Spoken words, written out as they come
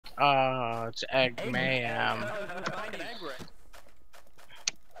Oh, it's egg mayhem.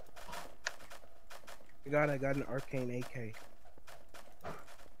 I got an arcane AK.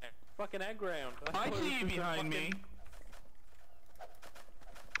 Fucking egg round. I see you behind me.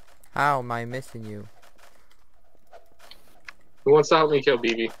 How am I missing you? Who wants to help me kill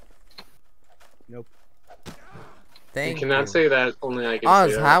BB? Nope. Thank You cannot say that. Only I can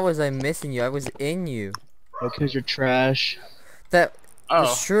Oz, say that. how was I missing you? I was in you. Because you're trash. That Oh,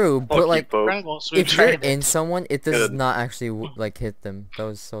 is true, but like, Pringles, we if you're traded. in someone, it does Good. not actually like hit them. That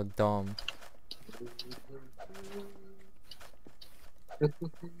was so dumb. Get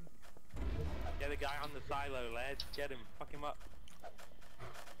the guy on the silo, lads. Get him. Fuck him up.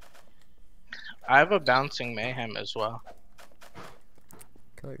 I have a bouncing mayhem as well.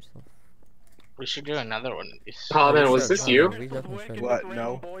 Kill yourself. We should do another one of these. Paladin, we was should. this Oh, you? no, we definitely should. What?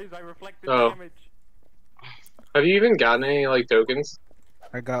 No. Boys, I reflected Oh. damage. Have you even gotten any like tokens?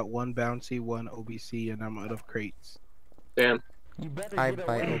 I got one bouncy, one OBC, and I'm out of crates. Damn. I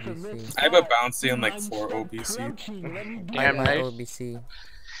buy OBC. I have a bouncy and like 4 OBC. I Damn, buy nice. OBC.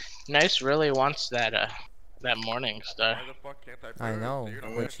 Nice really wants that that morning star. Why the fuck can't I I know, Dude,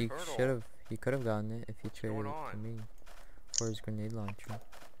 I'm which a he turtle. should have. He could have gotten it if he traded going it to on? me for his grenade launcher.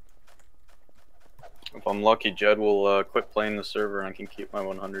 If I'm lucky, Jed will quit playing the server and I can keep my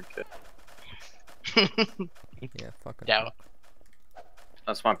 100k. Yeah, fuck it. Doubt.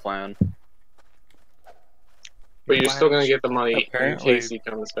 That's my plan. But you're still gonna get the money in Apparently- case he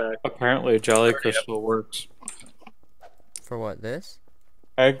comes back. Apparently, Jelly Crystal works. For what? This?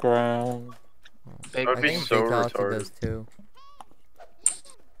 Egg round. Big That'd I be think so Fatality retarded. does too.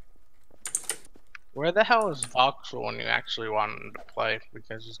 Where the hell is Voxel when you actually want him to play?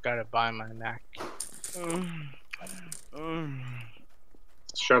 Because he's got to buy my neck.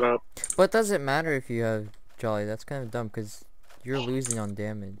 Shut up. But it doesn't matter if you have Jolly. That's kind of dumb because you're losing on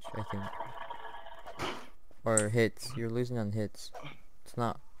damage, I think. Or hits. You're losing on hits. It's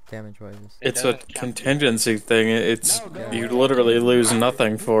not damage-wise. It's a doesn't count. contingency thing. It's you literally lose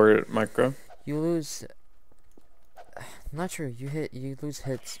nothing for it, Micro. You lose. I'm not sure. You lose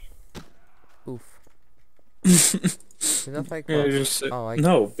hits. Oof. Is that fight Yeah, close? just, Oh, I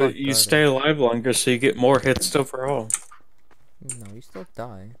no, but fucked you that stay up. alive longer, so you get more hits overall. No, you still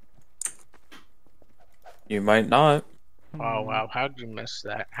die. You might not. Oh wow, how'd you miss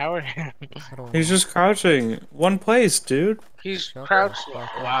that? How are you? I don't He's know. just crouching. One place, dude. He's Shut the crouch fuck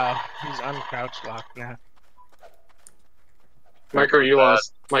locked. up. Wow, he's uncrouch locked now. Micro, you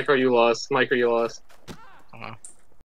lost. Micro, you lost. Micro, you lost. Oh.